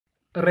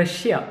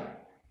Russia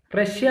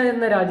Russia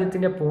എന്ന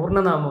രാജ്യത്തിന്റെ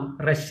പൂർണ്ണനാമം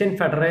Russian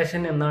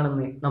federation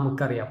എന്നാണെന്ന്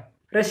നമുക്കറിയാം.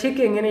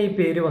 റഷ്യക്ക് എങ്ങനെ ഈ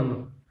പേര് വന്നു?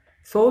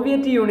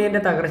 സോവിയറ്റ്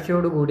യൂണിയന്റെ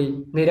തകർച്ചയോടുകൂടി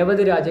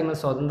നിരവധി രാജ്യങ്ങൾ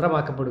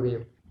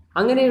സ്വതന്ത്രമാക്കപ്പെടുകയും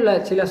അങ്ങനെയുള്ള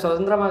ചില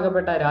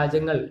സ്വതന്ത്രമാക്കപ്പെട്ട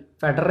രാജ്യങ്ങൾ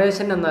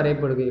ഫെഡറേഷൻ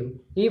എന്നറിയപ്പെടുകയും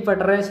ഈ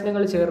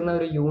ഫെഡറേഷനുകൾ ചേർന്ന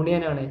ഒരു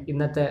യൂണിയനാണ്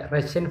ഇന്നത്തെ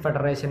റഷ്യൻ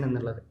ഫെഡറേഷൻ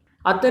എന്നുള്ളത്.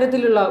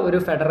 അത്തരത്തിലുള്ള ഒരു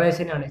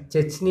ഫെഡറേഷനാണ്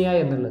ചെച്നിയ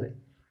എന്നുള്ളത്.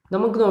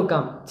 നമുക്ക്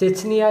നോക്കാം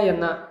ചെച്നിയ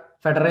എന്ന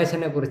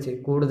ഫെഡറേഷനെ കുറിച്ച്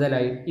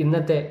കൂടുതലായി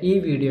ഇന്നത്തെ ഈ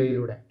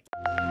വീഡിയോയിലൂടെ.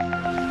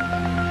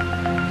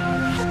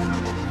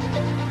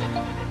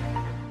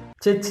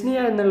 ചെച്നിയ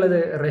എന്നുള്ളത്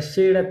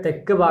റഷ്യയുടെ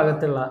തെക്ക്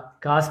ഭാഗത്തുള്ള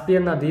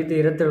കാസ്പിയൻ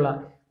നദീതീരത്തുള്ള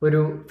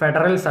ഒരു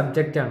ഫെഡറൽ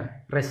സബ്ജക്റ്റാണ്.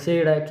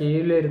 റഷ്യയുടെ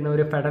കീഴിൽ വരുന്ന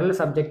ഒരു ഫെഡറൽ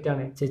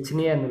സബ്ജക്റ്റാണ്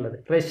ചെച്നിയ എന്നുള്ളത്.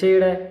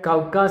 റഷ്യയുടെ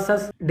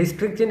കൗക്കാസസ്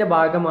ഡിസ്ട്രിക്റ്റിന്റെ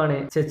ഭാഗമാണ്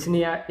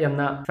ചെച്നിയ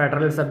എന്ന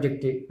ഫെഡറൽ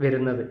സബ്ജക്റ്റ്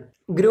വരുന്നത്.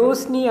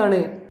 ഗ്രോസ്നിയാണ്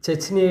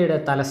ചെച്നിയയുടെ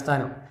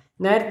തലസ്ഥാനം.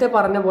 നേരത്തെ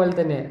പറഞ്ഞ പോലെ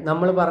തന്നെ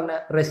നമ്മൾ പറഞ്ഞ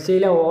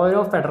റഷ്യയിലെ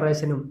ഓരോ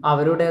ഫെഡറേഷനും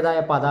അവരുടേതായ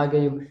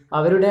പതാകയും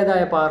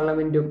അവരുടേതായ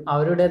പാർലമെന്റും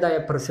അവരുടേതായ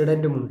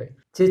പ്രസിഡന്റും ഉണ്ട്.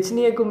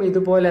 ചെച്നിയക്കും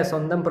ഇതുപോലെ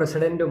സ്വന്തം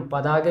പ്രസിഡന്റും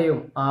പതാകയും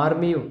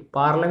ആർമിയും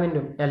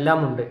പാർലമെന്റും എല്ലാം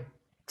ഉണ്ട്.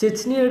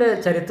 ചെച്നിയയുടെ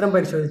ചരിത്രം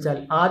പരിശോധിച്ചാൽ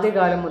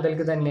ആദ്യകാലം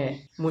മുതൽക്ക് തന്നെ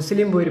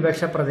മുസ്ലിം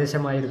ഭൂരിപക്ഷ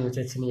പ്രദേശമായിരുന്നു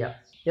ചെച്നിയ.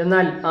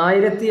 എന്നാൽ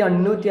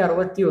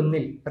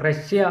 1861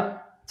 റഷ്യ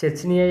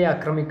ചെച്നിയയെ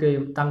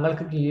ആക്രമിക്കുകയും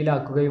തങ്ങൾക്ക്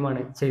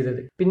കീഴിലാക്കുകയുമാണ്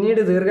ചെയ്തത്.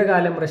 പിന്നീട്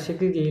ദീർഘകാലം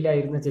റഷ്യക്ക്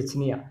കീഴിലായിരുന്ന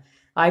ചെച്നിയ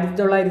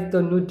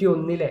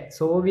 1991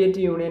 സോവിയറ്റ്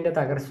യൂണിയന്റെ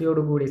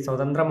തകർച്ചയോടുകൂടി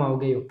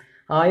സ്വതന്ത്രമാവുകയും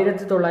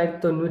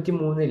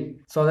 1993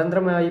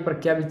 സ്വതന്ത്രമായി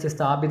പ്രഖ്യാപിച്ച്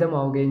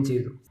സ്ഥാപിതമാവുകയും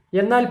ചെയ്തു.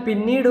 എന്നാൽ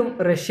പിന്നീടും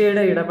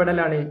റഷ്യയുടെ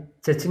ഇടപെടലാണ്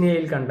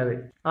ചെച്നിയയിൽ കണ്ടത്.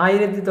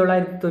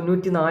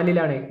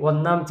 1994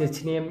 ഒന്നാം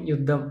ചെച്നിയൻ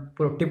യുദ്ധം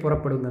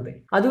പൊട്ടിപ്പുറപ്പെടുന്നത്.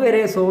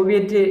 അതുവരെ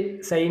സോവിയറ്റ്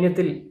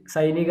സൈന്യത്തിൽ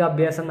സൈനിക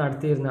അഭ്യാസം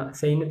നടത്തിയിരുന്ന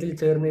സൈന്യത്തിൽ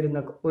ചേർന്നിരുന്ന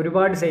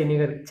ഒരുപാട്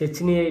സൈനികർ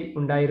ചെച്നിയയിൽ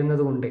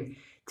ഉണ്ടായിരുന്നതുകൊണ്ട്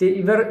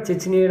ഇവർ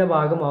ചെച്നിയയുടെ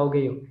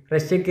ഭാഗമാവുകയും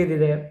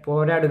റഷ്യക്കെതിരെ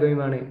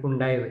പോരാടുകയുമാണ്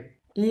ഉണ്ടായത്.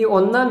 ഈ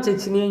ഒന്നാം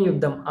ചെച്നിയൻ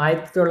യുദ്ധം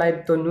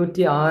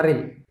 1996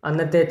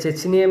 അന്നത്തെ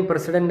ചെച്നിയൻ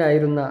പ്രസിഡന്റ്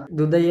ആയിരുന്ന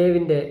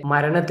ദുദയേവിന്റെ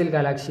മരണത്തിൽ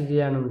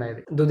കലാശിക്കുകയാണ്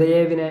ഉണ്ടായത്.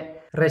 ദുദയേവിനെ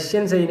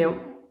റഷ്യൻ സൈന്യം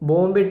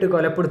ബോംബിട്ട്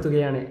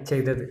കൊലപ്പെടുത്തുകയാണ്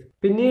ചെയ്തത്.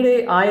 പിന്നീട്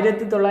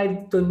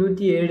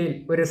 1997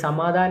 ഒരു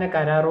സമാധാന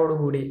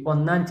കരാറോടുകൂടി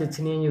ഒന്നാം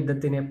ചെച്നിയൻ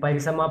യുദ്ധത്തിന്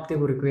പരിസമാപ്തി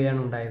കുറിക്കുകയാണ്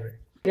ഉണ്ടായത്.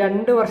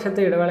 2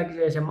 വർഷത്തെ ഇടവേളയ്ക്ക്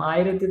ശേഷം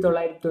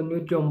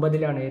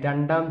 1999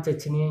 രണ്ടാം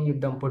ചെച്നിയൻ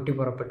യുദ്ധം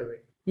പൊട്ടിപ്പുറപ്പെട്ടത്.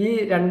 ഈ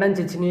രണ്ടാം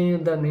ചെച്നിയൻ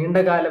യുദ്ധം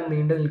നീണ്ടകാലം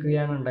നീണ്ടു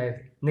നിൽക്കുകയാണ് ഉണ്ടായത്.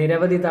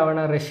 നിരവധി തവണ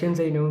റഷ്യൻ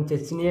സൈന്യവും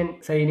ചെച്നിയൻ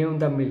സൈന്യവും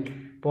തമ്മിൽ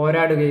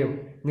പോരാടുകയും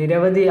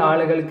നിരവധി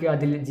ആളുകൾക്ക്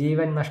അതിൽ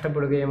ജീവൻ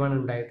നഷ്ടപ്പെടുകയുമാണ്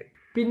ഉണ്ടായത്.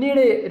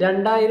 പിന്നീട്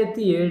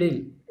 2007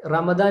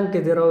 റമദാൻ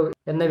കദിറോവ്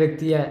എന്ന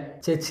വ്യക്തിയെ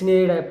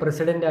ചെച്നിയയുടെ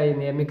പ്രസിഡന്റായി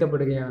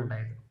നിയമിക്കപ്പെടുകയാണ്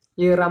ഉണ്ടായത്.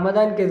 ഈ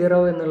റമദാൻ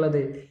കദിറോവ്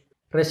എന്നുള്ളത്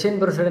റഷ്യൻ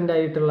പ്രസിഡന്റ്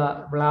ആയിട്ടുള്ള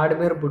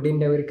വ്ളാഡിമിർ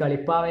പുടിന്റെ ഒരു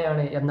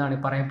കളിപ്പാവയാണ് എന്നാണ്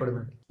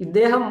പറയപ്പെടുന്നത്.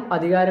 ഇദ്ദേഹം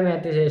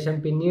അധികാരമേറ്റ ശേഷം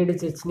പിന്നീട്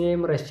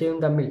ചെച്നിയയും റഷ്യയും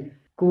തമ്മിൽ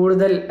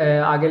കൂടുതൽ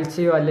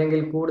അകൽച്ചയോ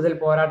അല്ലെങ്കിൽ കൂടുതൽ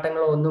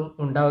പോരാട്ടങ്ങളോ ഒന്നും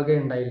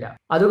ഉണ്ടാവുകയുണ്ടായില്ല.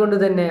 അതുകൊണ്ട്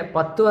തന്നെ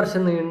 10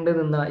 വർഷം നീണ്ടു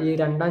നിന്ന ഈ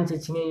രണ്ടാം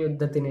ചെച്നിയൻ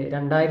യുദ്ധത്തിന്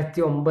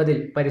 2009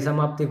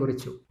 പരിസമാപ്തി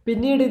കുറിച്ചു.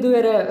 പിന്നീട്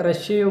ഇതുവരെ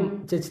റഷ്യയും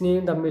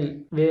ചെച്നിയയും തമ്മിൽ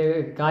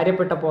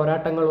കാര്യപ്പെട്ട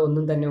പോരാട്ടങ്ങൾ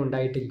ഒന്നും തന്നെ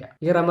ഉണ്ടായിട്ടില്ല.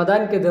 ഈ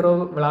റമദാൻ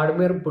കദിറോവ്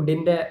വ്ളാഡിമിർ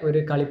പുടിന്റെ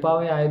ഒരു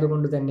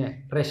കളിപ്പാവയായതുകൊണ്ട് തന്നെ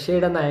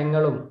റഷ്യയുടെ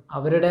നയങ്ങളും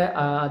അവരുടെ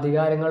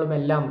അധികാരങ്ങളും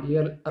എല്ലാം ഈ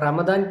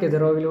റമദാൻ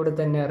കദിറോവിലൂടെ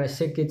തന്നെ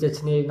റഷ്യക്ക്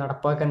ചെച്നിയയിൽ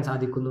നടപ്പാക്കാൻ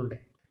സാധിക്കുന്നുണ്ട്.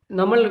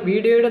 നമ്മൾ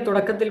വീഡിയോയുടെ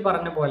തുടക്കത്തിൽ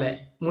പറഞ്ഞ പോലെ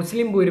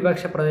മുസ്ലിം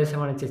ഭൂരിപക്ഷ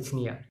പ്രദേശമാണ്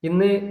ചെച്നിയ.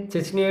 ഇന്ന്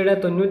ചെച്നിയയുടെ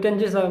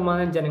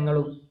 95%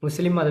 ജനങ്ങളും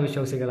മുസ്ലിം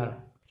മതവിശ്വാസികളാണ്.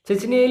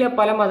 ചെച്നിയയിലെ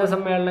പല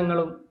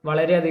മതസമ്മേളനങ്ങളും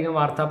വളരെയധികം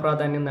വാർത്താ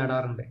പ്രാധാന്യം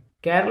നേടാറുണ്ട്.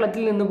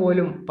 കേരളത്തിൽ നിന്ന്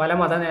പോലും പല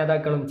മത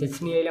നേതാക്കളും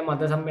ചെച്നിയയിലെ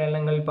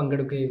മതസമ്മേളനങ്ങളിൽ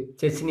പങ്കെടുക്കുകയും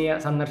ചെച്നിയ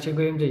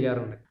സന്ദർശിക്കുകയും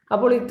ചെയ്യാറുണ്ട്.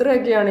 അപ്പോൾ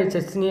ഇത്രയൊക്കെയാണ്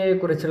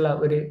ചെച്നിയയെക്കുറിച്ചുള്ള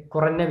ഒരു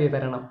കുറഞ്ഞ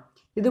വിവരണം.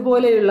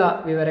 ഇതുപോലെയുള്ള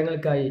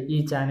വിവരങ്ങൾക്കായി ഈ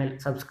ചാനൽ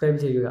സബ്സ്ക്രൈബ്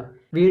ചെയ്യുക.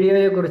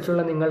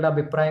 വീഡിയോയെക്കുറിച്ചുള്ള നിങ്ങളുടെ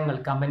അഭിപ്രായങ്ങൾ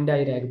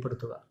കമൻ്റായി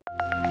രേഖപ്പെടുത്തുക.